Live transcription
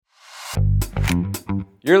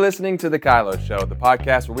You're listening to The Kylo Show, the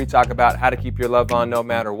podcast where we talk about how to keep your love on no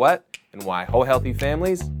matter what and why whole healthy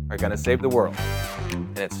families are going to save the world.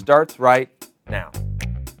 And it starts right now.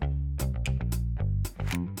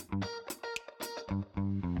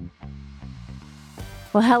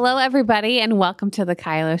 Well, hello, everybody, and welcome to The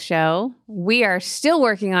Kylo Show. We are still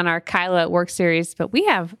working on our Kylo at Work series, but we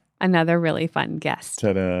have another really fun guest.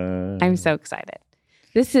 Ta-da. I'm so excited.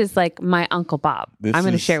 This is like my Uncle Bob. I'm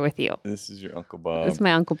going to share with you. This is your Uncle Bob. This is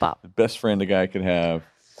my Uncle Bob. The best friend a guy could have.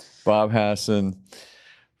 Bob Hasson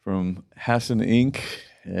from Hasson Inc.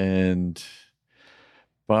 and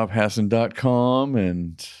BobHasson.com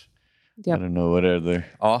and I don't know what other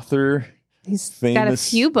author. He's famous, got a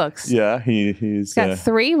few books. Yeah, he's got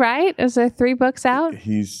three, right? Is there 3 books out?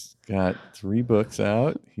 He's got 3 books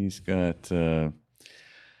out. He's got a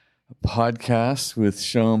podcast with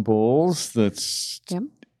Sean Bowles that's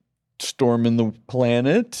storming the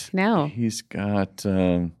planet. No. He's got,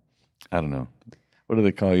 I don't know. What do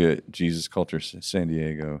they call you at Jesus Culture San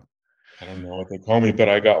Diego? I don't know what they call me, but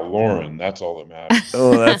I got Lauren. That's all that matters.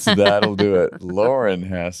 Oh, that'll do it. Lauren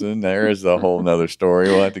Hasson. There's a whole nother story.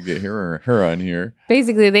 We'll have to get her on here.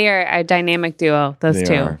 Basically, they are a dynamic duo, those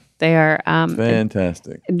two. They are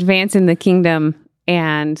fantastic. Advancing the kingdom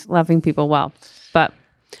and loving people well. But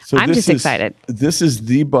so I'm just excited. This is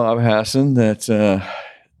the Bob Hasson that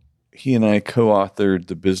he and I co-authored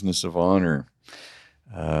The Business of Honor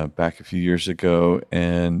back a few years ago.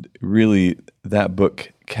 And really, that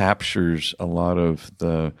book captures a lot of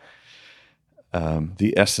the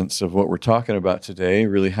essence of what we're talking about today.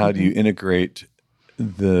 Really, how do you integrate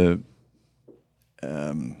the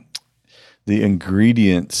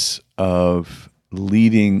ingredients of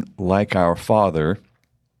leading like our Father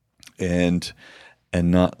and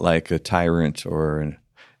not like a tyrant, or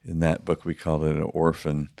in that book we called it an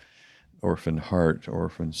orphan heart,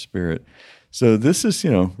 orphan spirit. So this is,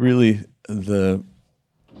 really the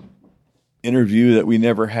interview that we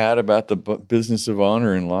never had about the business of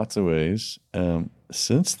honor in lots of ways.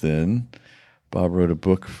 Since then, Bob wrote a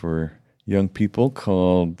book for young people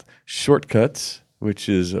called Shortcuts, which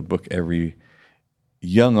is a book every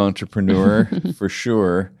young entrepreneur for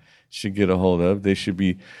sure should get a hold of. They should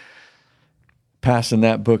be passing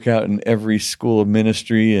that book out in every school of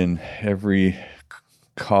ministry and every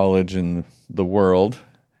college in the world,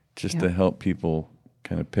 just to help people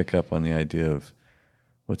kind of pick up on the idea of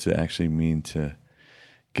what's it actually mean to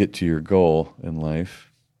get to your goal in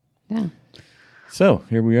life. Yeah. So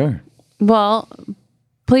here we are. Well,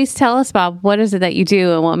 please tell us, Bob, what is it that you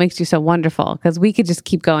do and what makes you so wonderful? Because we could just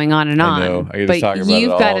keep going on and on. I know. I get but to talk about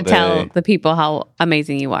you've it got all to day. tell the people how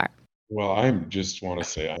amazing you are. Well, I just want to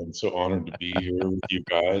say I'm so honored to be here with you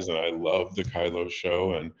guys, and I love the Kylo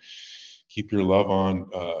Show. And Keep Your Love On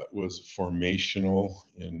was formational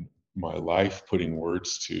in my life, putting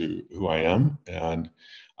words to who I am. And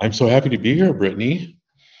I'm so happy to be here, Brittany.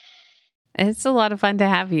 It's a lot of fun to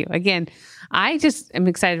have you. Again, I just am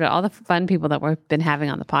excited about all the fun people that we've been having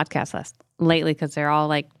on the podcast lately, because they're all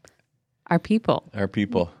like our people. Our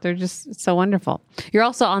people. They're just so wonderful. You're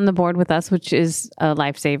also on the board with us, which is a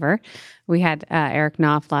lifesaver. We had Eric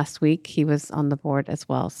Knopf last week. He was on the board as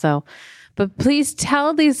well. So, but please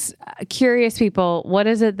tell these curious people, what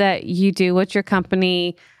is it that you do? What's your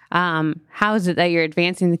company? How is it that you're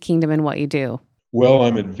advancing the kingdom in what you do? Well,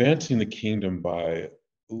 I'm advancing the kingdom by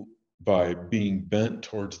being bent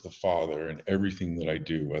towards the Father in everything that I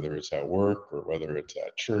do, whether it's at work or whether it's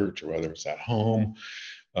at church or whether it's at home,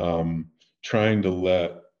 trying to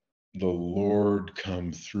let the Lord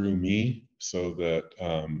come through me so that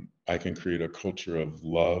I can create a culture of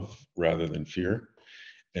love rather than fear.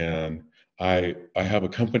 And I have a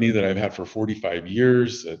company that I've had for 45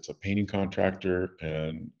 years. It's a painting contractor,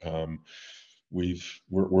 and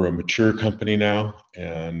we're a mature company now.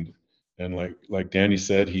 And like Danny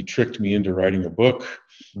said, he tricked me into writing a book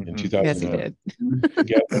in 2000. Yes, he did.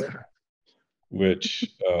 Together, which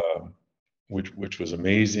was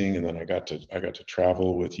amazing. And then I got to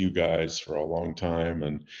travel with you guys for a long time,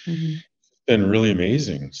 and it's been really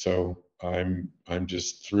amazing. So I'm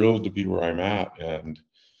just thrilled to be where I'm at, and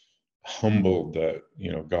humbled that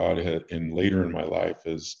God later in my life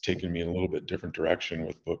has taken me in a little bit different direction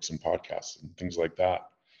with books and podcasts and things like that.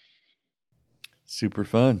 Super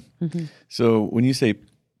fun. So when you say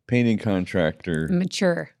painting contractor,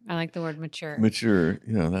 mature. I like the word mature. Mature.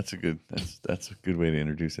 That's a good way to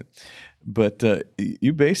introduce it. But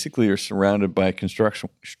you basically are surrounded by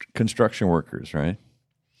construction workers, right?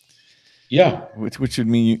 Yeah. Which would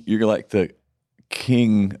mean you're like the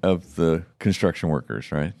king of the construction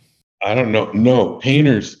workers, right? I don't know. No,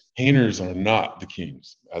 painters are not the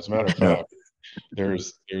kings. As a matter of fact,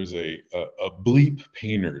 There's a bleep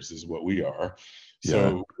painters is what we are.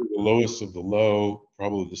 So we're the lowest of the low,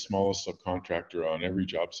 probably the smallest subcontractor on every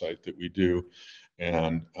job site that we do.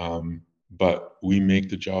 And but we make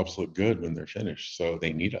the jobs look good when they're finished. So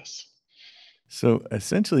they need us. So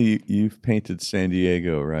essentially, you've painted San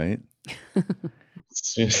Diego, right?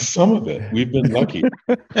 Some of it. We've been lucky.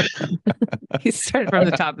 He started from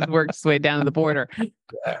the top and worked his way down to the border.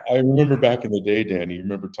 I remember back in the day, Danny, you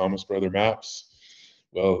remember Thomas Brother Maps?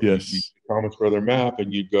 Well, Yes. you Thomas Brother Map,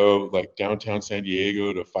 and you go like downtown San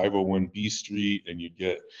Diego to 501 B Street, and you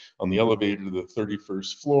get on the elevator to the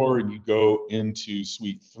 31st floor, and you go into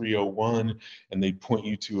suite 301, and they point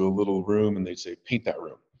you to a little room, and they say, paint that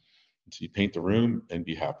room. So you paint the room and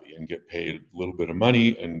be happy and get paid a little bit of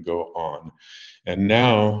money and go on. And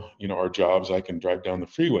now, our jobs, I can drive down the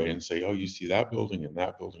freeway and say, oh, you see that building and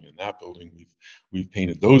that building and that building. We've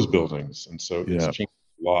painted those buildings. And so it's changed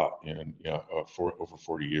a lot in for over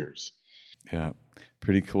 40 years. Yeah,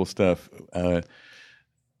 pretty cool stuff. I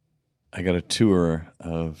got a tour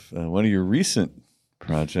of one of your recent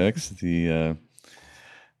projects, the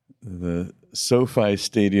SoFi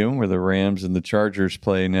Stadium where the Rams and the Chargers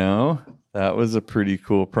play now. That was a pretty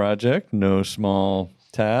cool project. No small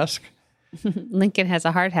task. Lincoln has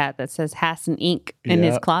a hard hat that says Hassan Inc. in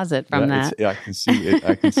his closet from that. I can see it.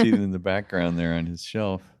 I can see it in the background there on his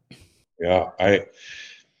shelf. Yeah,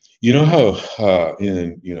 you know how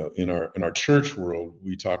in our church world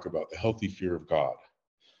we talk about the healthy fear of God,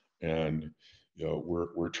 and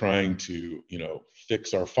we're trying to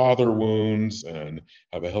fix our father wounds and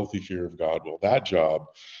have a healthy fear of God. Well, that job,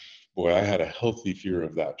 boy, I had a healthy fear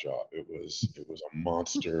of that job. It was a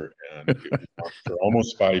monster, and it went on for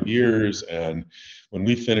almost 5 years. And when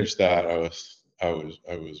we finished that, I was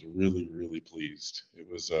really, really pleased. It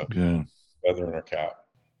was a feather in our cap.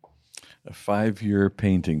 A 5-year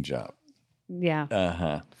painting job.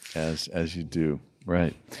 Yeah. As you do,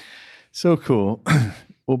 right? So cool.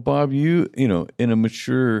 Well, Bob, you in a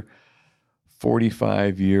mature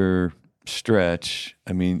 45-year stretch,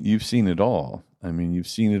 I mean, you've seen it all.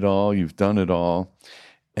 You've done it all.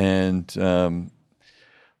 And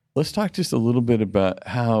let's talk just a little bit about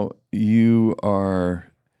how you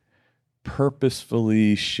are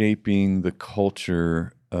purposefully shaping the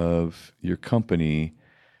culture of your company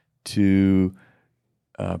to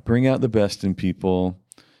bring out the best in people,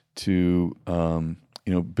 to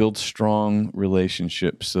build strong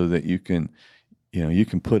relationships so that you can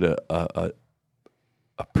put a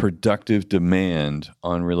productive demand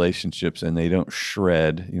on relationships, and they don't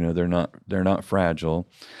shred. They're not fragile.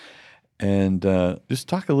 And just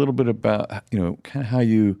talk a little bit about kind of how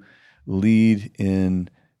you lead in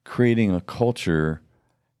creating a culture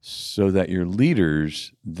so that your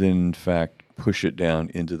leaders then in fact push it down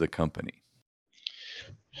into the company.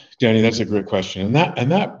 Danny, that's a great question,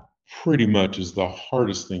 and that pretty much is the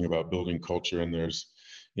hardest thing about building culture. And there's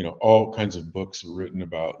all kinds of books written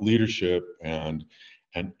about leadership and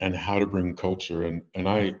how to bring culture. And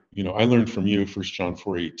I learned from you, 1 John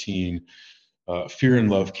 4:18, fear and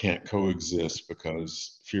love can't coexist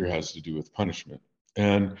because fear has to do with punishment.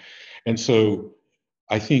 And so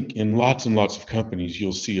I think in lots and lots of companies,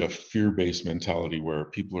 you'll see a fear-based mentality where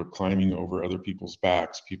people are climbing over other people's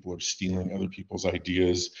backs, people are stealing other people's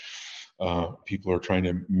ideas, people are trying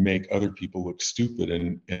to make other people look stupid.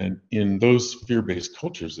 And in those fear-based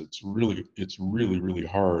cultures, it's really, really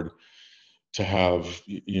hard to have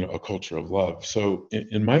a culture of love. So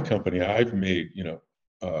in my company, I've made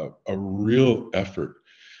a real effort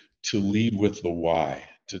to lead with the why,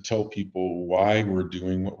 to tell people why we're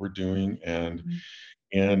doing what we're doing,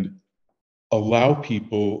 and allow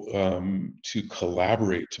people to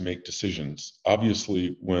collaborate to make decisions.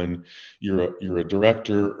 Obviously, when you're a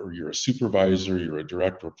director or you're a supervisor, you're a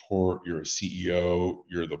direct report, you're a CEO,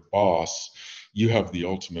 you're the boss, you have the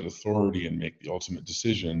ultimate authority and make the ultimate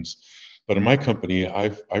decisions. But in my company,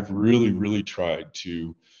 I've really, really tried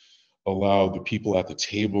to allow the people at the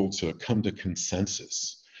table to come to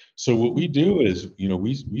consensus. So what we do is,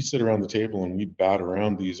 we sit around the table and we bat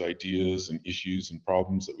around these ideas and issues and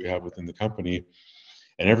problems that we have within the company,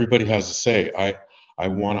 and everybody has a say. I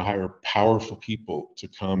want to hire powerful people to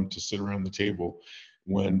come to sit around the table.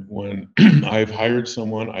 When I've hired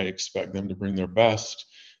someone, I expect them to bring their best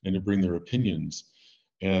and to bring their opinions.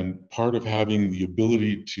 And part of having the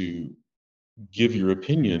ability to give your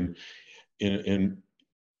opinion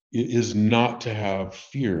is not to have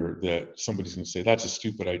fear that somebody's going to say, that's a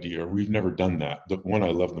stupid idea, or we've never done that. The one I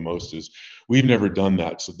love the most is, we've never done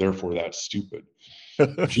that, so therefore that's stupid.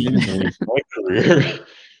 Generally, in my career,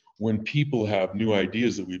 when people have new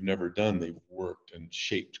ideas that we've never done, they've worked and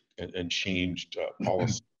shaped and changed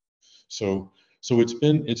policy. So so it's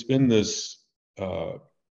been this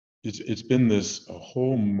it's been this a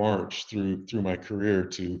whole march through my career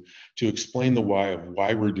to explain the why of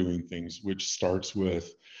why we're doing things, which starts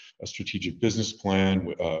with a strategic business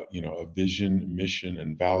plan, a vision, mission,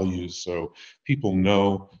 and values, so people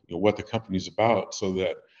know, what the company's about, so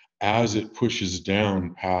that as it pushes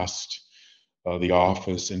down past the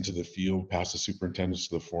office into the field, past the superintendents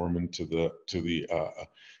to the foreman to the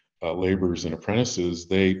laborers and apprentices,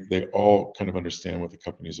 they all kind of understand what the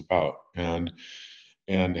company is about, and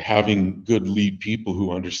having good lead people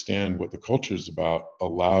who understand what the culture is about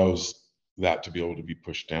allows that to be able to be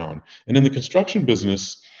pushed down. And in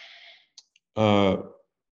uh,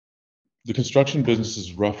 the construction business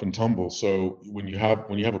is rough and tumble. So when you have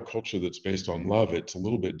a culture that's based on love, it's a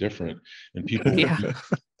little bit different, and people Yeah,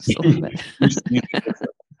 just a little bit. you see the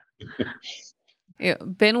difference. Yeah,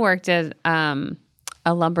 Ben worked at a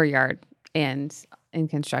lumber yard and in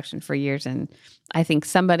construction for years, and I think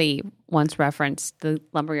somebody once referenced the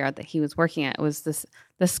lumber yard that he was working at was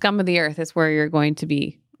the scum of the earth is where you're going to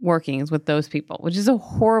be working, is with those people, which is a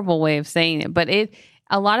horrible way of saying it. But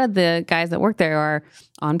a lot of the guys that work there are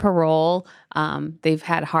on parole. They've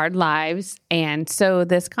had hard lives, and so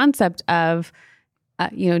this concept of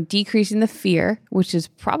decreasing the fear, which is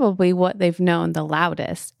probably what they've known the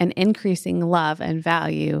loudest, and increasing love and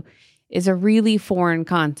value is a really foreign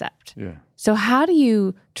concept. Yeah. So how do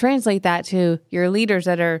you translate that to your leaders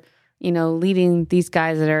that are, leading these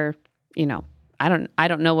guys that are, I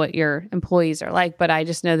don't know what your employees are like, but I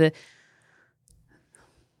just know that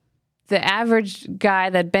the average guy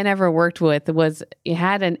that Ben ever worked with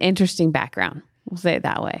had an interesting background. We'll say it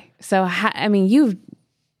that way. So,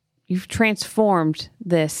 you've transformed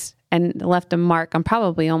this and left a mark on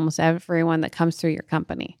probably almost everyone that comes through your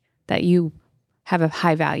company, that you have a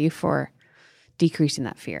high value for decreasing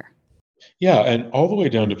that fear. Yeah, and all the way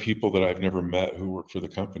down to people that I've never met who work for the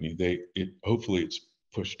company. Hopefully it's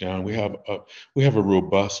pushed down. We have a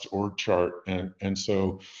robust org chart, and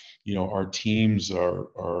so our teams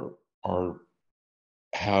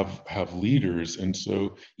have leaders, and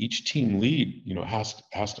so each team lead has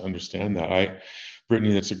to understand that.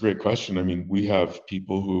 Brittany, that's a great question. I mean, we have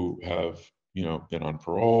people who have been on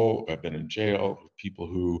parole, have been in jail, people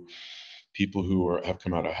who have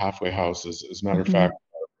come out of halfway houses. As a matter of fact,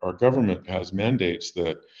 our government has mandates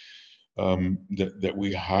that that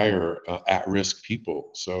we hire at-risk people.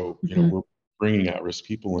 So we're bringing at-risk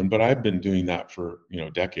people in, but I've been doing that for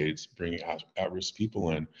decades, bringing at-risk people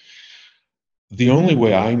in. The only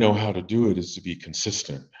way I know how to do it is to be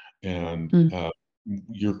consistent. And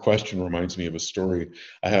your question reminds me of a story.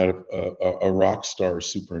 I had a rock star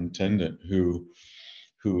superintendent who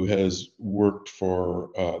has worked for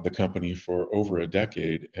the company for over a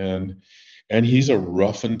decade, and he's a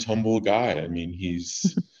rough and tumble guy. I mean,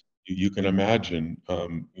 you can imagine,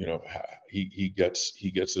 he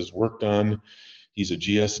gets his work done. He's a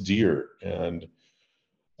GSDer, and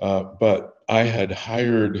but I had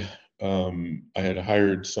hired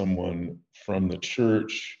someone from the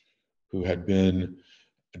church who had been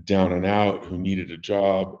down and out, who needed a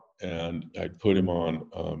job, and I'd put him on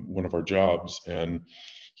one of our jobs, and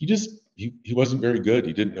he wasn't very good.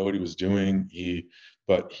 He didn't know what he was doing.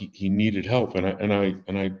 But he needed help, and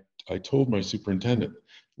I told my superintendent,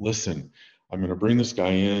 listen, I'm going to bring this guy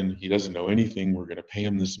in. He doesn't know anything. We're going to pay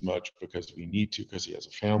him this much because we need to, because he has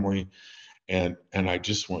a family. And I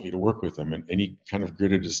just want you to work with him. And he kind of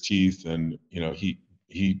gritted his teeth, and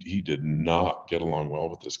he did not get along well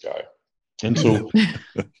with this guy. And so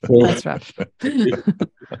that's rough.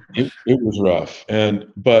 It was rough.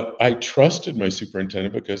 But I trusted my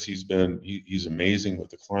superintendent because he's amazing with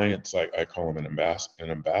the clients. I call him an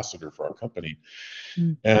ambassador for our company.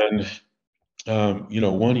 And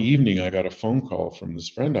one evening I got a phone call from this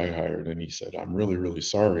friend I hired, and he said, I'm really, really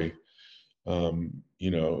sorry,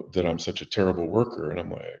 that I'm such a terrible worker. And I'm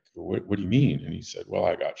like, what do you mean? And he said, well,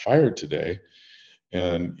 I got fired today.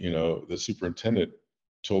 And, the superintendent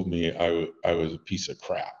told me I was a piece of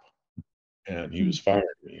crap, and he was firing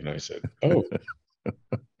me. And I said, oh,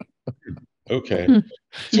 okay.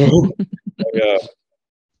 So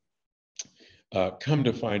come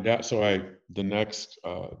to find out. So the next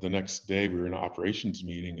day we were in an operations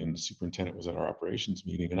meeting, and the superintendent was at our operations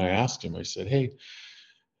meeting. And I asked him, I said, hey,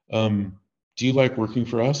 do you like working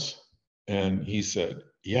for us? And he said,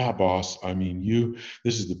 yeah, boss. I mean,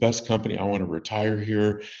 this is the best company. I want to retire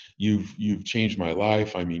here. You've changed my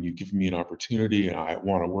life. I mean, you've given me an opportunity, and I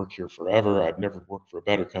want to work here forever. I've never worked for a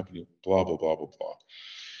better company, blah, blah, blah, blah, blah.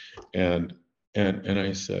 And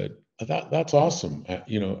I said, that's awesome.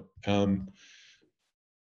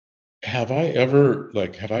 have I ever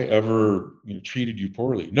treated you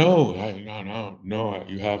poorly? No,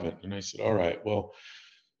 you haven't. And I said, all right, well,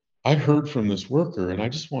 I heard from this worker, and I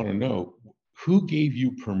just want to know, who gave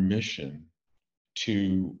you permission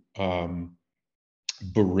to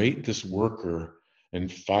berate this worker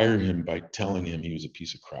and fire him by telling him he was a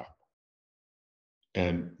piece of crap?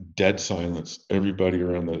 And dead silence. Everybody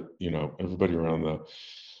around the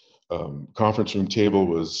conference room table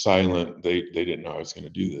was silent. They didn't know I was going to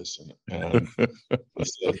do this, and I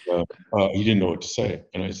said, he didn't know what to say.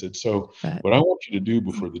 And I said, so But what I want you to do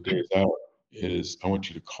before the day is out is I want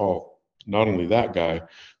you to call not only that guy,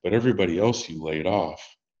 but everybody else you laid off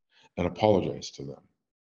and apologize to them.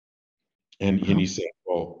 And he said,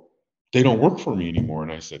 well, they don't work for me anymore.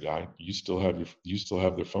 And I said, you still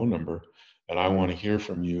have their phone number, and I want to hear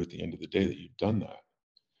from you at the end of the day that you've done that.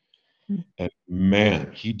 And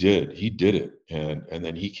man, he did it. And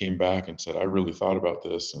then he came back and said, I really thought about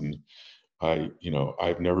this, and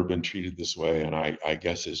I've never been treated this way. And I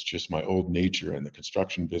guess it's just my old nature in the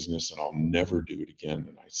construction business, and I'll never do it again.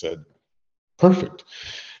 And I said, perfect.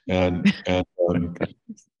 And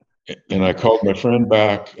I called my friend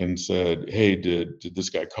back and said, hey, did this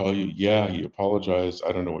guy call you? Yeah, he apologized.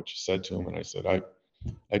 I don't know what you said to him. And I said,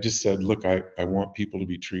 I just said, look, I want people to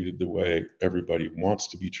be treated the way everybody wants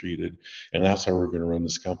to be treated. And that's how we're going to run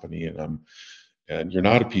this company. And you're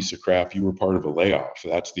not a piece of crap. You were part of a layoff.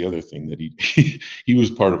 That's the other thing, that he was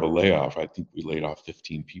part of a layoff. I think we laid off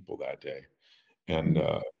 15 people that day. And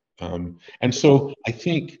so I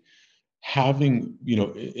think having,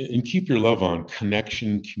 and keep your love on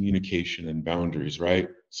connection, communication, and boundaries, right?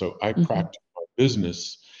 So I practice my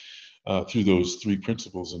business through those three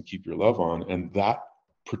principles and keep your love on. And that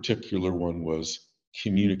particular one was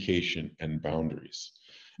communication and boundaries.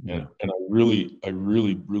 And I really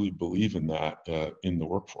believe in that in the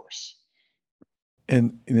workforce.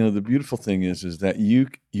 And the beautiful thing is that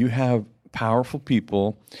you have powerful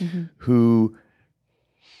people who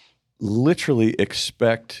literally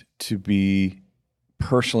expect to be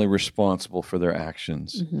personally responsible for their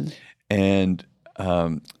actions, and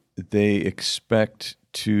they expect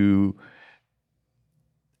to,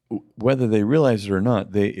 whether they realize it or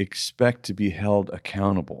not, they expect to be held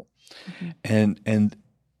accountable. And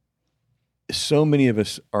so many of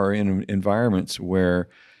us are in environments where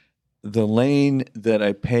the lane that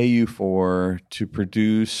I pay you for to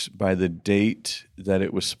produce by the date that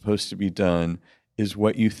it was supposed to be done is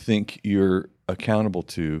what you think you're accountable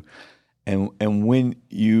to. And when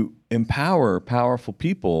you empower powerful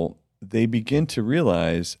people, they begin to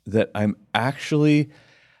realize that I'm actually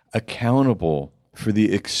accountable for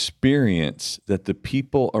the experience that the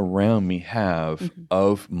people around me have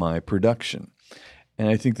of my production. And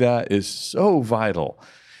I think that is so vital.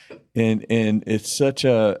 And it's such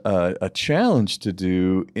a challenge to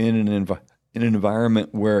do in an environment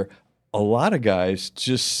where a lot of guys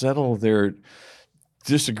just settle their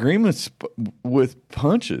disagreements with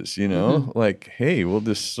punches, like, hey, we'll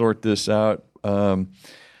just sort this out there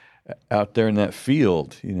in that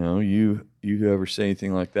field. You ever say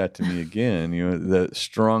anything like that to me again, the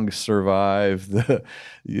strong survive, the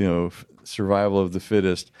survival of the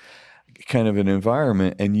fittest kind of an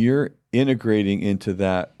environment, and you're integrating into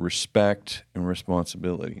that respect and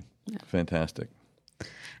responsibility. Fantastic.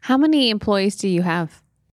 How many employees do you have?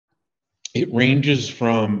 It ranges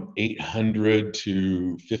from 800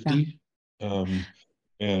 to 50,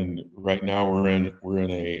 and right now we're in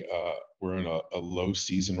a low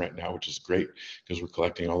season right now, which is great because we're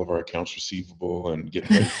collecting all of our accounts receivable and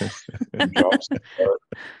getting ready for jobs.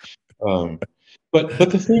 But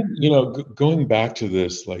the thing, going back to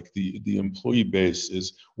this, like the employee base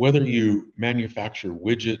is, whether you manufacture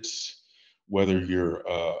widgets, whether you're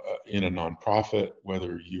in a nonprofit,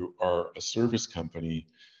 whether you are a service company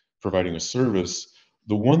providing a service,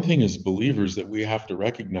 the one thing as believers that we have to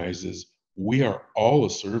recognize is we are all a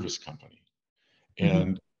service company.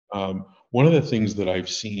 And one of the things that I've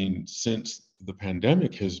seen since the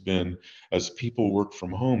pandemic has been, as people work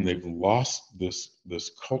from home, they've lost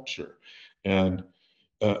this culture. And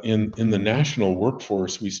in the national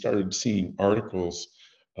workforce, we started seeing articles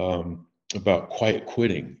about quiet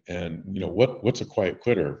quitting, and what's a quiet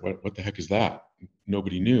quitter? What the heck is that?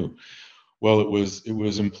 Nobody knew. Well, it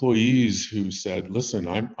was employees who said, "Listen,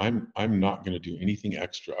 I'm not going to do anything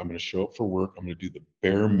extra. I'm going to show up for work. I'm going to do the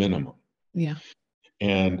bare minimum. Yeah.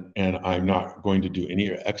 And I'm not going to do any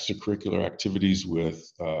extracurricular activities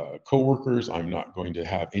with coworkers. I'm not going to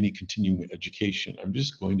have any continuing education. I'm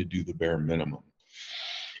just going to do the bare minimum."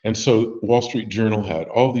 And so Wall Street Journal had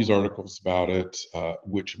all these articles about it,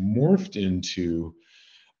 which morphed into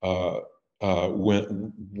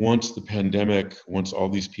when once the pandemic, once all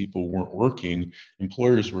these people weren't working,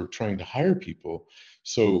 employers were trying to hire people.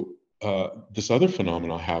 So this other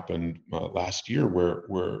phenomenon happened last year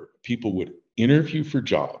where people would interview for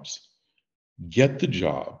jobs, get the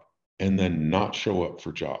job, and then not show up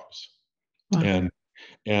for jobs. Wow.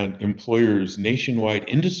 And employers nationwide,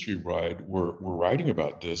 industry-wide, were writing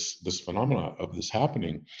about this phenomena of this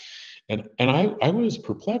happening. And I was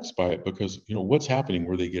perplexed by it because, what's happening?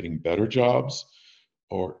 Were they getting better jobs,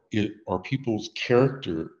 or are people's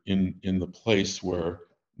character in the place where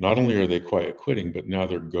not only are they quiet quitting, but now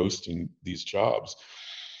they're ghosting these jobs?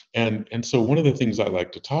 And so one of the things I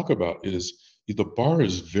like to talk about is the bar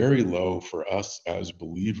is very low for us as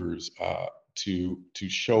believers to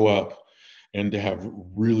show up and to have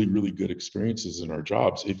really, really good experiences in our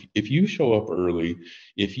jobs. If you show up early,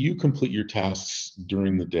 if you complete your tasks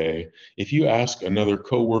during the day, if you ask another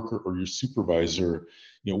coworker or your supervisor,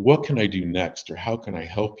 what can I do next, or how can I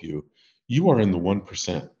help you? You are in the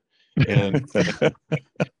 1%. And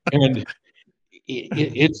and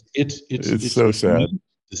it's so sad neat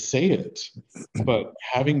to say it, but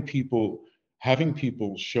having people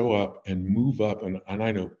show up and move up, and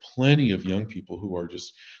I know plenty of young people who are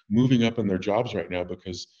just moving up in their jobs right now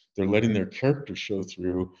because they're letting their character show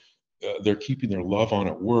through. They're keeping their love on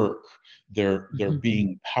at work. They're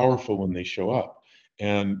being powerful when they show up,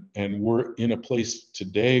 and we're in a place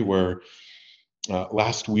today where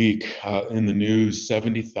last week in the news,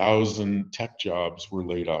 70,000 tech jobs were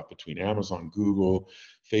laid off between Amazon, Google,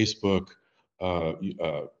 Facebook,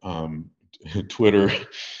 Twitter,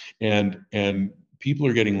 and people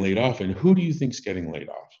are getting laid off. And who do you think's getting laid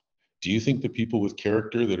off? Do you think the people with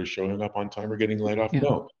character that are showing up on time are getting laid off? Yeah.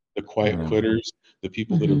 No, the quiet quitters, the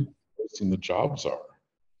people that are posting the jobs are.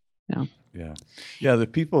 Yeah. The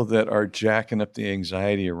people that are jacking up the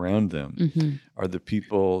anxiety around them are the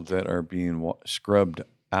people that are being scrubbed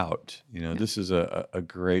out. This is a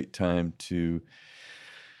great time to,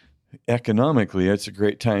 economically, it's a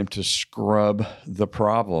great time to scrub the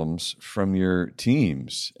problems from your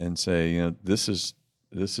teams and say, this is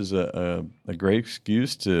a great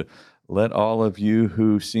excuse to let all of you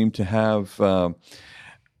who seem to have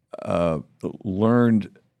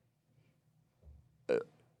learned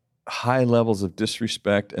high levels of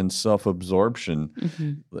disrespect and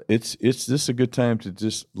self-absorption. It's this a good time to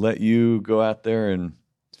just let you go out there and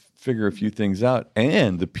figure a few things out.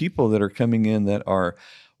 And the people that are coming in that are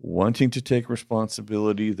wanting to take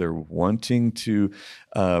responsibility, they're wanting to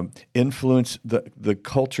influence the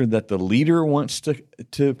culture that the leader wants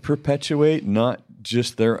to perpetuate, not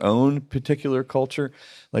just their own particular culture.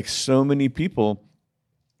 Like so many people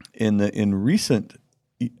in recent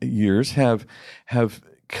years have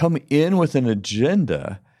come in with an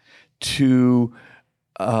agenda to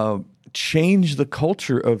change the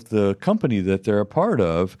culture of the company that they're a part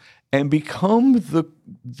of and become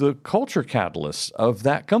the culture catalysts of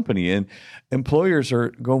that company. And employers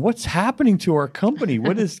are going, what's happening to our company?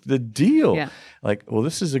 What is the deal? Yeah. Like, well,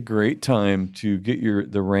 this is a great time to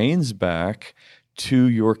get the reins back to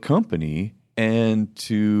your company and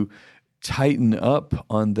to tighten up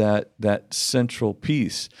on that central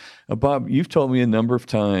piece. Bob, you've told me a number of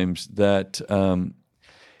times that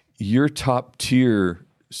your top tier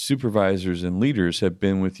supervisors and leaders have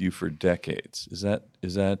been with you for decades. Is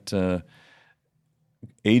that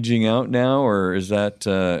aging out now, or is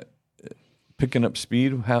that picking up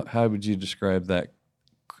speed? How would you describe that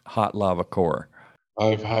hot lava core?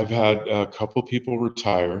 I've had a couple people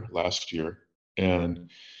retire last year, and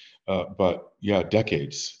but yeah,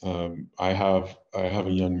 decades. I have a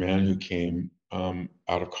young man who came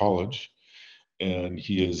out of college, and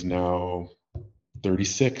he is now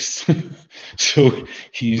 36. So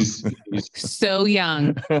he's so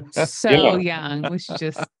young, so young. We should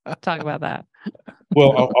just talk about that.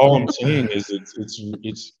 Well, all I'm saying is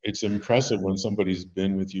it's impressive when somebody's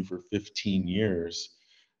been with you for 15 years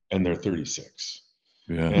and they're 36.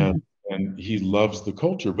 Yeah. And he loves the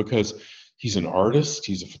culture because he's an artist,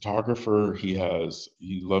 he's a photographer, he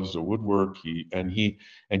loves to woodwork, he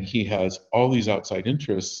has all these outside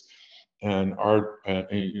interests. And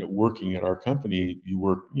working at our company, you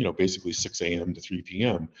work, basically 6 a.m. to 3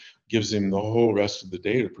 p.m. gives him the whole rest of the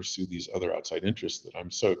day to pursue these other outside interests that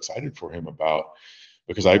I'm so excited for him about,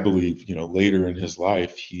 because I believe, later in his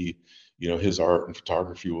life, his art and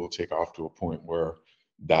photography will take off to a point where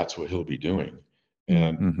that's what he'll be doing.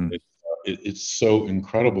 And it's so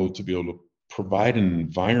incredible to be able to provide an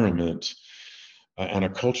environment and a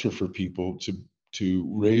culture for people to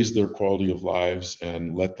raise their quality of lives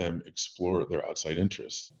and let them explore their outside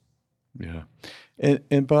interests. Yeah.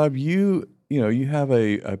 And Bob, you have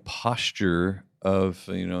a posture of,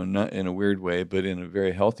 not in a weird way, but in a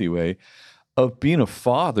very healthy way, of being a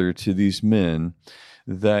father to these men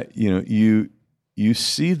that, you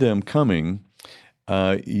see them coming,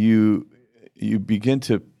 you begin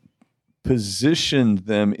to position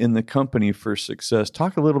them in the company for success.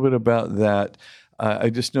 Talk a little bit about that.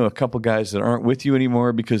 I just know a couple guys that aren't with you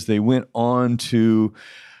anymore because they went on to,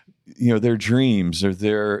 their dreams or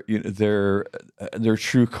their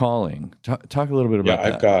true calling. Talk a little bit about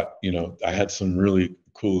that. I've got, I had some really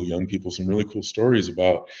cool young people, some really cool stories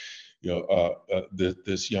about,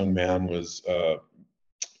 this young man was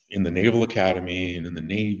in the Naval Academy and in the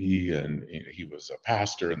Navy, and he was a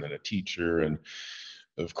pastor and then a teacher. And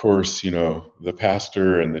of course, the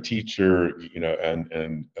pastor and the teacher,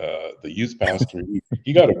 and the youth pastor,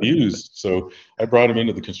 he got abused. So I brought him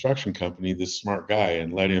into the construction company, this smart guy,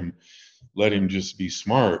 and let him just be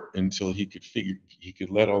smart until he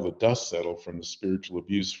could let all the dust settle from the spiritual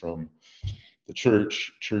abuse from the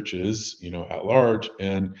churches, at large,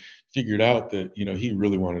 and figured out that, he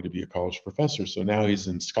really wanted to be a college professor. So now he's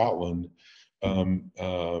in Scotland,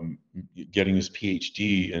 getting his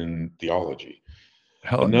PhD in theology.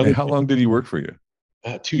 How long did he work for you?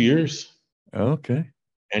 2 years. Okay.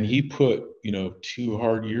 And he put, 2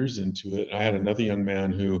 hard years into it. I had another young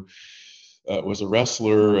man who was a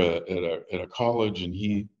wrestler at a college, and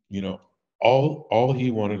he, all he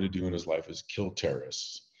wanted to do in his life is kill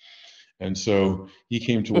terrorists. And so he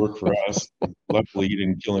came to work for us. Luckily, he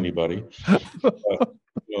didn't kill anybody.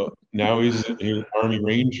 Now he's an Army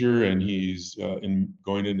Ranger, and he's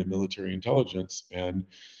going into military intelligence.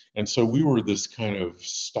 And so we were this kind of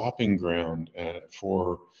stopping ground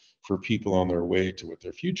for people on their way to what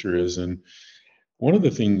their future is. And one of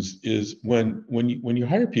the things is when you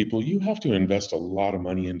hire people, you have to invest a lot of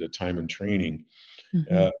money into time and training.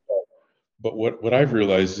 Mm-hmm. But what I've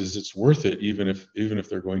realized is it's worth it, even if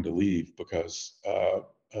they're going to leave, because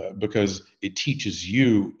it teaches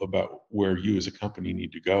you about where you as a company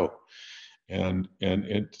need to go. And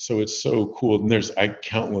so it's so cool. And there's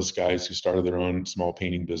countless guys who started their own small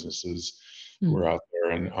painting businesses who are out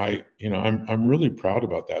there. And I'm really proud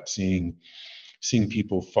about that, seeing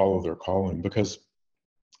people follow their calling, because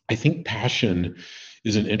I think passion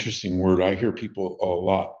is an interesting word. I hear people a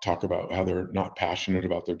lot talk about how they're not passionate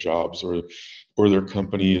about their jobs, or their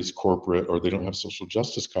company is corporate, or they don't have social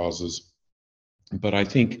justice causes. But I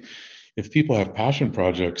think if people have passion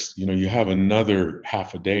projects, you have another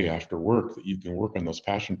half a day after work that you can work on those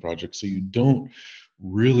passion projects. So you don't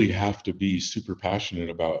really have to be super passionate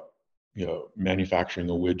about, manufacturing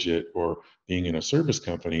a widget or being in a service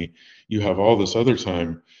company. You have all this other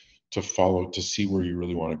time to follow, to see where you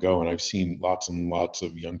really want to go. And I've seen lots and lots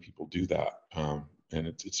of young people do that. And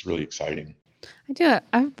it's really exciting. I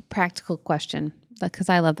have a practical question, because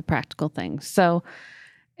I love the practical things. So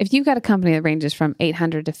if you've got a company that ranges from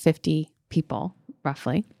 800 to 50 people,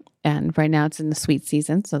 roughly, and right now it's in the sweet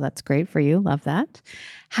season, so that's great for you. Love that.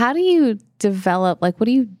 How do you develop, what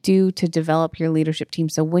do you do to develop your leadership team?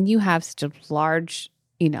 So when you have such a large,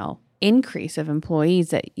 increase of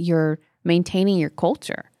employees, that you're maintaining your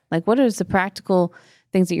culture? What is the practical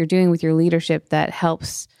things that you're doing with your leadership that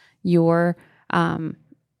helps your,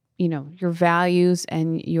 your values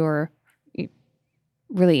and your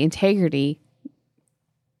really integrity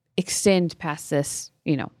extend past this,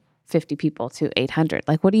 50 people to 800?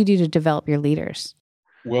 What do you do to develop your leaders?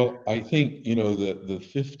 Well, I think, the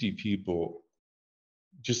 50 people,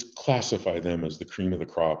 just classify them as the cream of the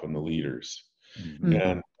crop and the leaders. Mm-hmm.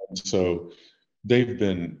 And so they've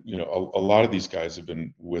been, a lot of these guys have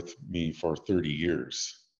been with me for 30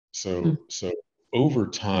 years. So over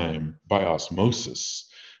time, by osmosis,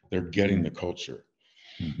 they're getting the culture.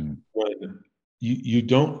 Mm-hmm. When you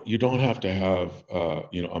don't have to have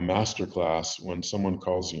a master class when someone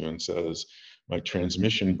calls you and says, my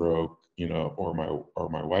transmission broke, or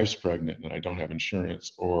my wife's pregnant and I don't have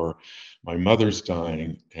insurance, or my mother's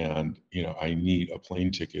dying and I need a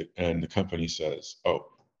plane ticket, and the company says, oh,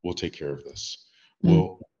 we'll take care of this.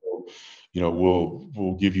 We'll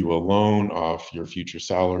give you a loan off your future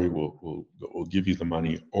salary. We'll give you the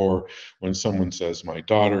money. Or when someone says, my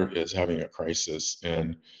daughter is having a crisis,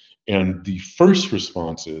 and the first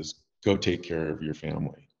response is, go take care of your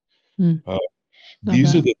family.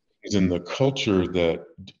 These are the things in the culture that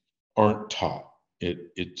aren't taught.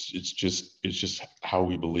 It's just how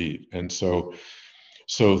we believe. And so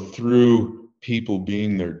through people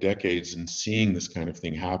being there decades and seeing this kind of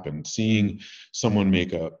thing happen, seeing someone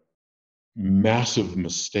make a massive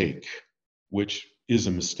mistake, which is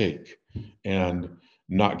a mistake, and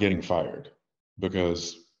not getting fired,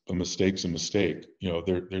 because a mistake's a mistake.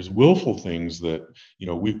 There's willful things that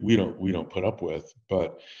we don't put up with,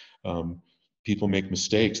 but people make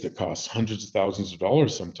mistakes that cost hundreds of thousands of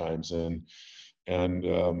dollars sometimes, and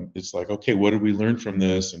it's like, okay, what did we learn from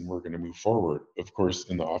this? And we're going to move forward. Of course,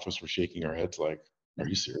 in the office, we're shaking our heads like, are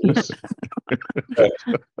you serious? but,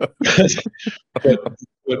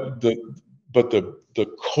 but the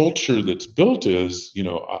culture that's built is,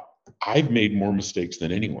 I've made more mistakes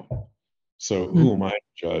than anyone. So who am I to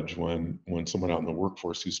judge when someone out in the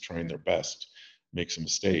workforce who's trying their best makes a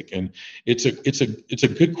mistake? And it's a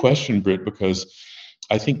good question, Britt, because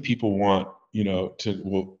I think people want,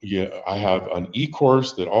 I have an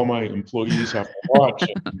e-course that all my employees have to watch,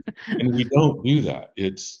 and we don't do that.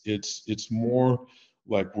 It's more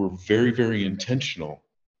like we're very, very intentional,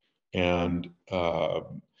 and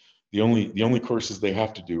the only courses they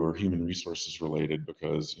have to do are human resources related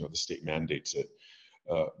because the state mandates it.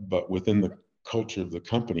 But within the culture of the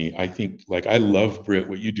company, I think, like, I love, Britt,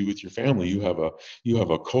 what you do with your family. You have a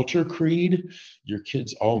culture creed. Your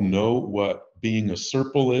kids all know what being a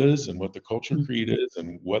Serpal is and what the culture creed is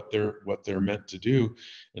and what they're meant to do,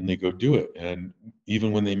 and they go do it. And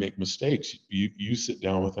even when they make mistakes, you sit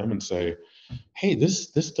down with them and say, hey,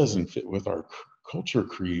 this doesn't fit with our culture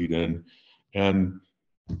creed, and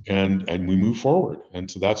we move forward.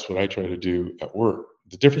 And so that's what I try to do at work.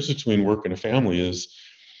 The difference between work and a family is,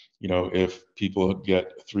 if people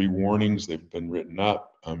get 3 warnings, they've been written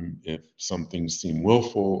up. If some things seem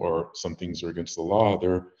willful or some things are against the law,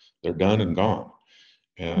 they're done and gone.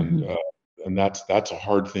 And and that's a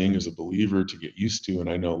hard thing as a believer to get used to. And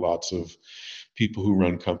I know lots of people who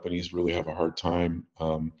run companies really have a hard time.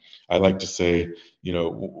 I like to say,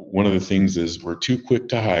 one of the things is we're too quick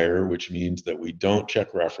to hire, which means that we don't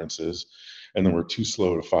check references, and then we're too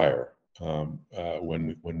slow to fire.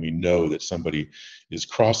 When we know that somebody is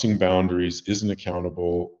crossing boundaries, isn't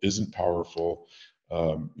accountable, isn't powerful,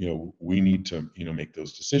 we need to make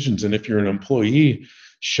those decisions. And if you're an employee,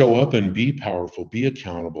 show up and be powerful, be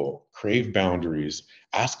accountable, crave boundaries,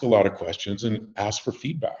 ask a lot of questions, and ask for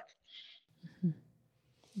feedback.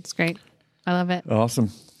 It's great. I love it. Awesome.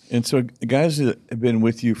 And so guys that have been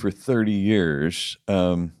with you for 30 years,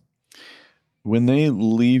 when they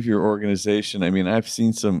leave your organization, I mean, I've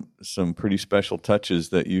seen some pretty special touches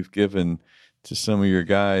that you've given to some of your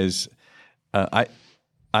guys. I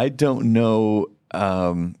don't know.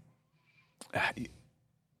 I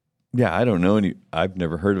don't know any. I've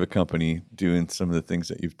never heard of a company doing some of the things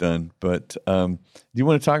that you've done. But do you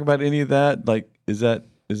want to talk about any of that? Like, is that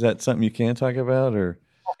something you can talk about, or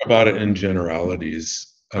talk about it in generalities?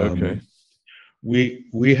 Okay.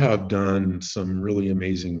 We have done some really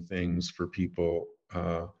amazing things for people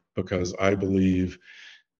because I believe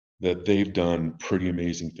that they've done pretty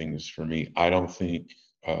amazing things for me. I don't think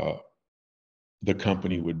the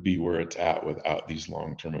company would be where it's at without these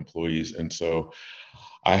long-term employees. And so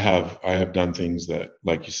I have done things that,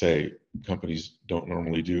 like you say, companies don't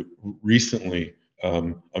normally do. Recently,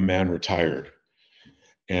 a man retired,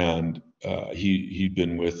 and he'd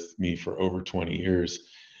been with me for over 20 years.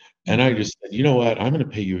 And I just said, you know what, I'm going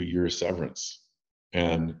to pay you a year of severance.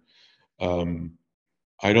 And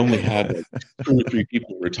I'd only had like 2 or 3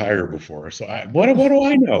 people retire before. So what do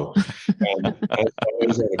I know? I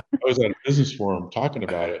was at a business forum talking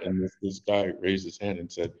about it, and this guy raised his hand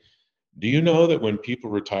and said, do you know that when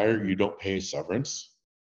people retire, you don't pay severance?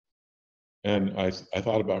 And I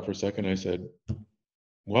thought about it for a second. I said,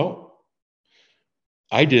 well,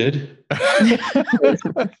 I did. Because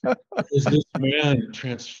this man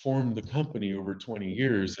transformed the company over 20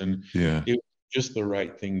 years, and Yeah. it was just the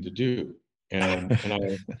right thing to do. And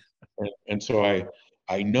so I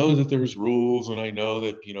know that there's rules, and I know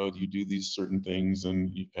that you do these certain things,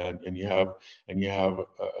 and you have a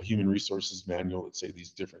human resources manual that say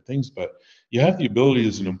these different things, but you have the ability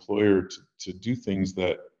as an employer to do things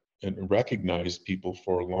that and recognize people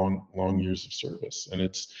for long years of service. And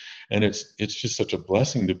it's just such a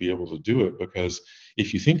blessing to be able to do it, because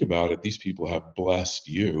if you think about it, these people have blessed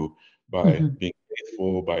you by being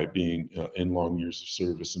faithful, by being in long years of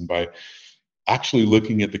service, and by actually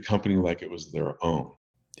looking at the company like it was their own.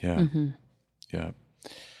 Yeah. Yeah.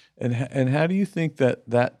 And how do you think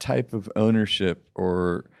that type of ownership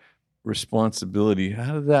or responsibility,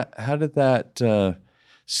 how did that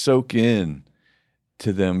soak in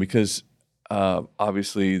to them? Because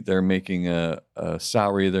obviously they're making a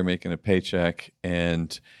salary, they're making a paycheck,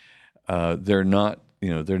 and they're not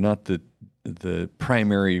the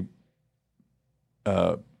primary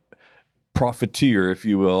profiteer, if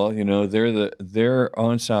you will. They're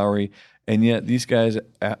on salary, and yet these guys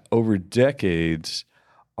over decades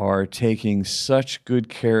are taking such good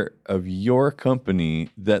care of your company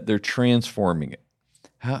that they're transforming it.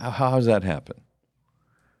 How does that happen?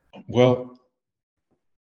 Well,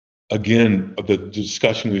 again, the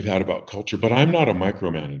discussion we've had about culture, but I'm not a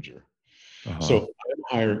micromanager. So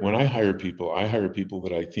when I hire people, I hire people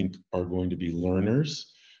that I think are going to be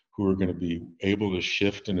learners, who are going to be able to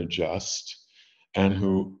shift and adjust, and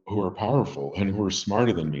who are powerful and who are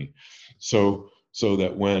smarter than me. So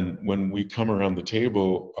that when we come around the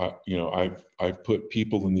table, I've put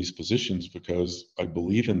people in these positions because I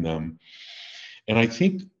believe in them, and I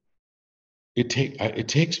think it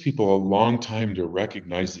takes people a long time to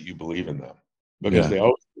recognize that you believe in them, because Yeah. they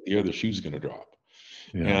always think the other shoe's going to drop.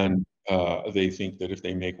 Yeah. And they think that if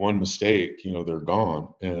they make one mistake, they're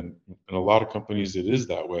gone. And in a lot of companies, it is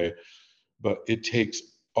that way. But it takes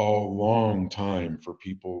a long time for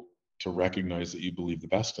people to recognize that you believe the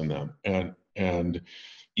best in them. And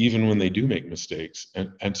even when they do make mistakes.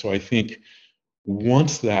 And so I think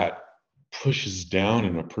once that pushes down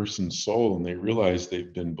in a person's soul and they realize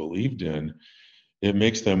they've been believed in, it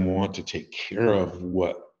makes them want to take care of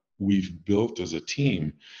what we've built as a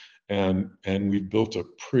team. And we've built a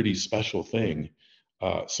pretty special thing,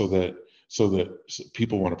 so that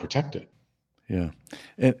people want to protect it. Yeah.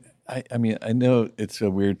 And I mean, I know it's a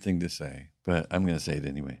weird thing to say, but I'm going to say it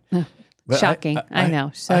anyway. But Shocking. I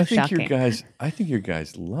know. So I think shocking. I think your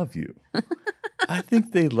guys love you. I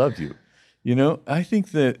think they love you. I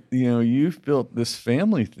think that, you've built this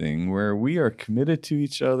family thing where we are committed to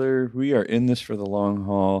each other. We are in this for the long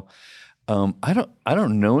haul. I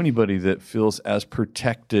don't know anybody that feels as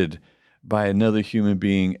protected by another human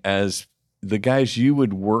being as the guys you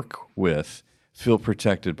would work with feel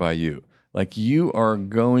protected by you. Like, you are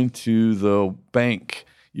going to the bank,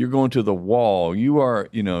 you're going to the wall. You are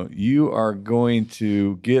going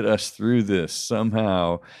to get us through this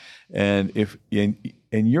somehow. And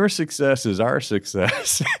your success is our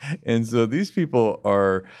success. And so these people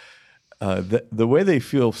are, the way they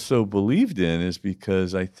feel so believed in is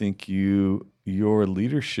because I think your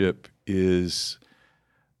leadership is,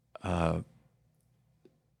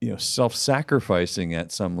 self-sacrificing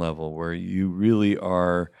at some level, where you really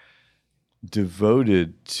are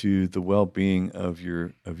devoted to the well-being of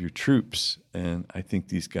your troops. And I think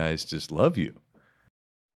these guys just love you.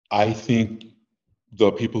 I think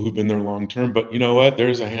the people who've been there long term, but you know what?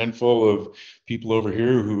 There's a handful of people over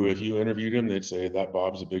here who, if you interviewed him, they'd say that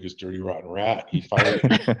Bob's the biggest dirty rotten rat. He fired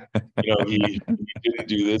he didn't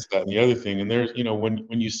do this, that, and the other thing. And there's, when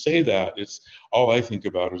you say that, it's all I think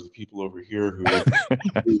about is the people over here who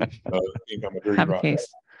think I'm a dirty rotten rat.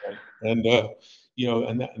 And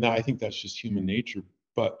and I think that's just human nature.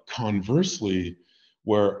 But conversely,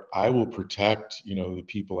 where I will protect, the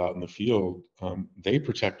people out in the field, they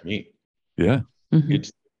protect me. Yeah. Mm-hmm.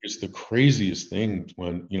 It's the craziest thing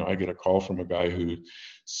when, I get a call from a guy who's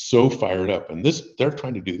so fired up, and they're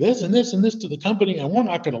trying to do this and this and this to the company, and we're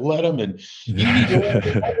not going to let them. And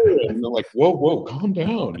and they're like, whoa, calm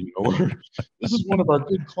down. This is one of our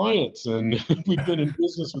good clients, and we've been in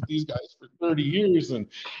business with these guys for 30 years, and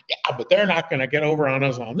yeah, but they're not going to get over on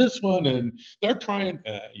us on this one, and they're trying.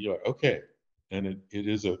 You're like, okay, and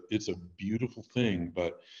it's a beautiful thing,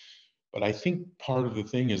 but I think part of the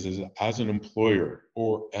thing is as an employer,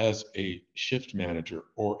 or as a shift manager,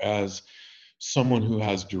 or as someone who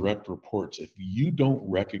has direct reports, if you don't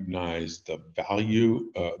recognize the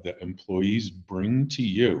value that employees bring to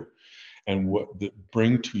you, and what they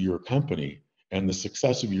bring to your company, and the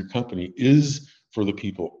success of your company is for the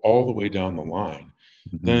people all the way down the line,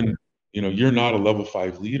 then you're not a level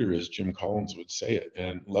 5 leader, as Jim Collins would say it.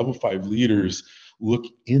 And level 5 leaders look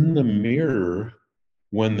in the mirror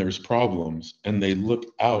when there's problems, and they look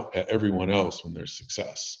out at everyone else when there's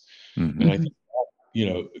success. And I think,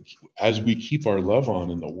 as we keep our love on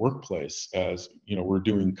in the workplace, as we're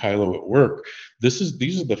doing Kylo at work,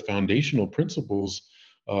 these are the foundational principles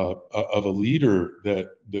of a leader that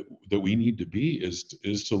we need to be,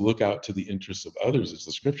 is to look out to the interests of others, as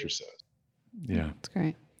the scripture says. Yeah, that's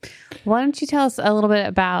great. Why don't you tell us a little bit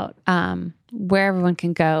about where everyone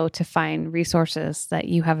can go to find resources that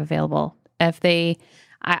you have available?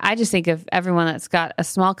 I just think of everyone that's got a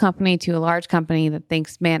small company to a large company that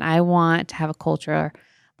thinks, man, I want to have a culture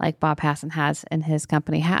like Bob Hasson has in his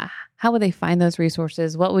company. How would they find those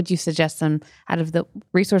resources? What would you suggest them out of the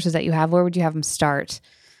resources that you have? Where would you have them start?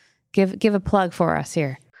 Give a plug for us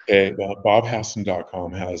here. Okay,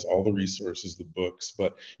 BobHasson.com has all the resources, the books,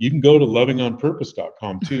 but you can go to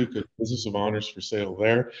lovingonpurpose.com too, because Business of Honor is for sale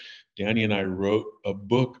there. Danny and I wrote a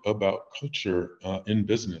book about culture in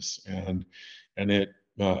business, and it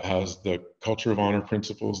has the culture of honor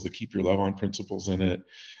principles, the keep your love on principles in it.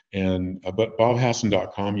 And but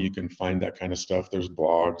BobHasson.com, you can find that kind of stuff. There's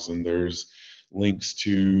blogs, and there's links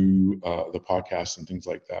to the podcast and things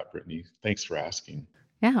like that. Brittany, thanks for asking.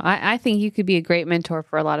 Yeah, I think you could be a great mentor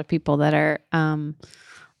for a lot of people that are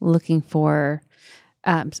looking for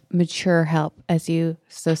mature help, as you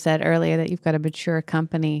so said earlier that you've got a mature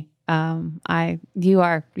company.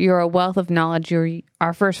 You're a wealth of knowledge. You're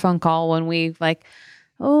our first phone call when we like,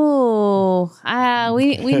 we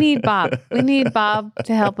need Bob. We need Bob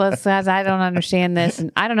to help us, as I don't understand this,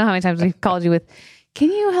 and I don't know how many times we've called you with,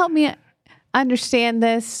 can you help me understand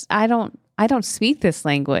this? I don't speak this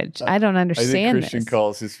language. I don't understand. I think Christian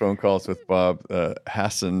calls his phone calls with Bob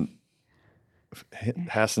Hassan's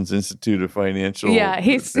Institute of Financial. Yeah,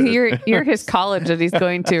 you're his college that he's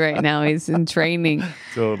going to right now. He's in training.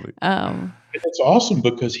 Totally. It's awesome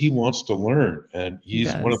because he wants to learn, and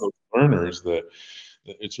he's one of those learners that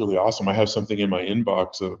it's really awesome. I have something in my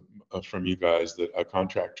inbox from you guys, that a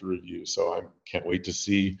contract to review. So I can't wait to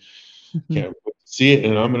see. Can't wait to see it,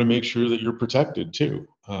 and I'm going to make sure that you're protected too.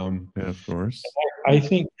 Yeah, of course. I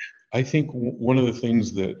think one of the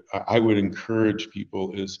things that I would encourage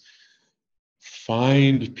people is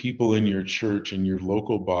find people in your church and your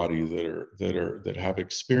local body that have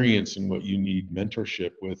experience in what you need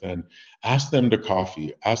mentorship with, and ask them to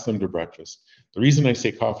coffee, ask them to breakfast. The reason I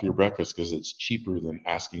say coffee or breakfast because it's cheaper than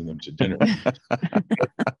asking them to dinner.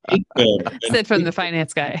 Said from the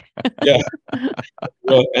finance guy. Yeah.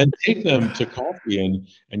 Well, and take them to coffee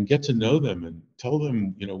and get to know them and tell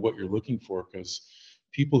them, what you're looking for, because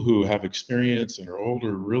people who have experience and are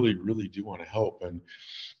older really, really do want to help. And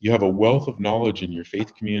you have a wealth of knowledge in your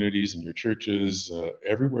faith communities and your churches,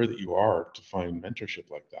 everywhere that you are, to find mentorship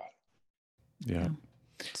like that. Yeah.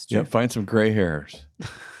 Yeah. Find some gray hairs.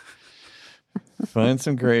 Find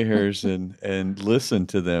some gray hairs and listen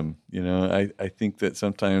to them. I think that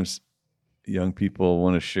sometimes young people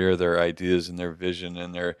want to share their ideas and their vision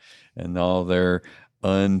and all their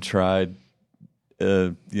untried,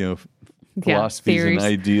 philosophies and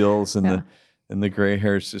ideals, and the gray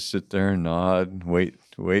hairs just sit there and nod and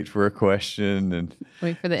wait for a question and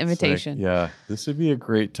wait for the invitation. This would be a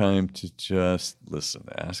great time to just listen,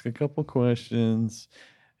 ask a couple questions,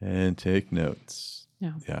 and take notes.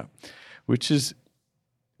 Yeah. Which is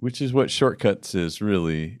what Shortcuts is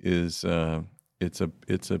really. It's a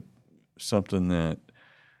something that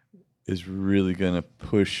is really going to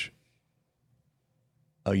push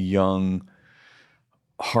a young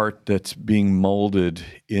heart that's being molded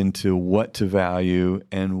into what to value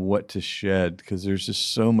and what to shed, because there's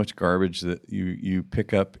just so much garbage that you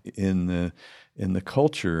pick up in the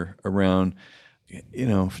culture around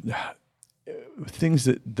things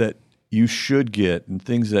that you should get, and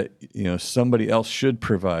things that somebody else should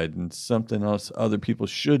provide, and something else other people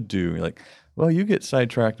should do. You're like, well, you get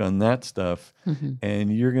sidetracked on that stuff,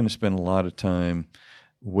 and you're going to spend a lot of time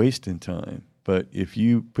wasting time. But if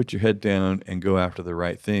you put your head down and go after the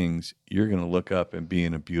right things, you're going to look up and be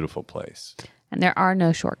in a beautiful place. And there are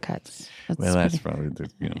no shortcuts. That's probably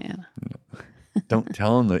Don't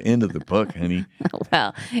tell them the end of the book, honey.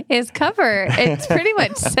 Well, his cover, it pretty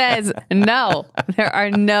much says, no, there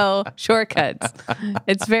are no shortcuts.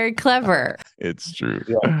 It's very clever. It's true.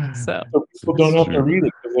 Yeah. So people don't have to read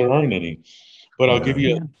it because there aren't any. But I'll give you,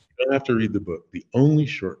 you don't have to read the book. The only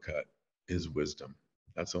shortcut is wisdom.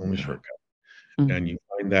 That's the only shortcut. And you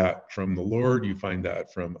find that from the Lord, you find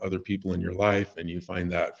that from other people in your life, and you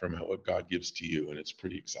find that from what God gives to you. And it's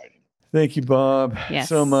pretty exciting. Thank you, Bob,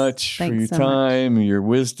 so much for your time, your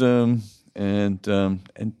wisdom, and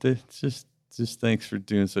just thanks for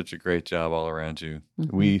doing such a great job all around you.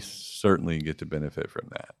 We certainly get to benefit from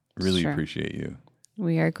that. Really appreciate you.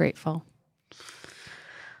 We are grateful.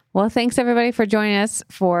 Well, thanks everybody for joining us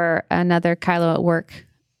for another Kylo at Work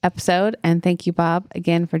episode. And thank you, Bob,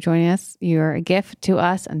 again for joining us. You're a gift to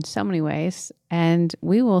us in so many ways. And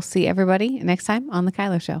we will see everybody next time on The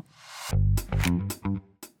Kylo Show.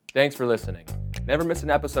 Thanks for listening. Never miss an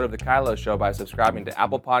episode of The Kylo Show by subscribing to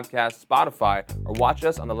Apple Podcasts, Spotify, or watch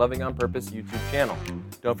us on the Loving on Purpose YouTube channel.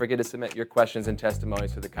 Don't forget to submit your questions and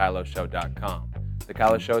testimonies to thekyloshow.com. The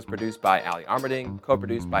Kylo Show is produced by Ali Armerding,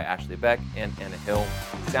 co-produced by Ashley Beck and Anna Hill,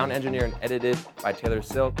 sound engineer and edited by Taylor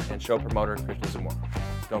Silk, and show promoter Krishna Zamora.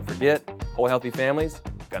 Don't forget, whole healthy families,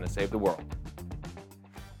 gonna save the world.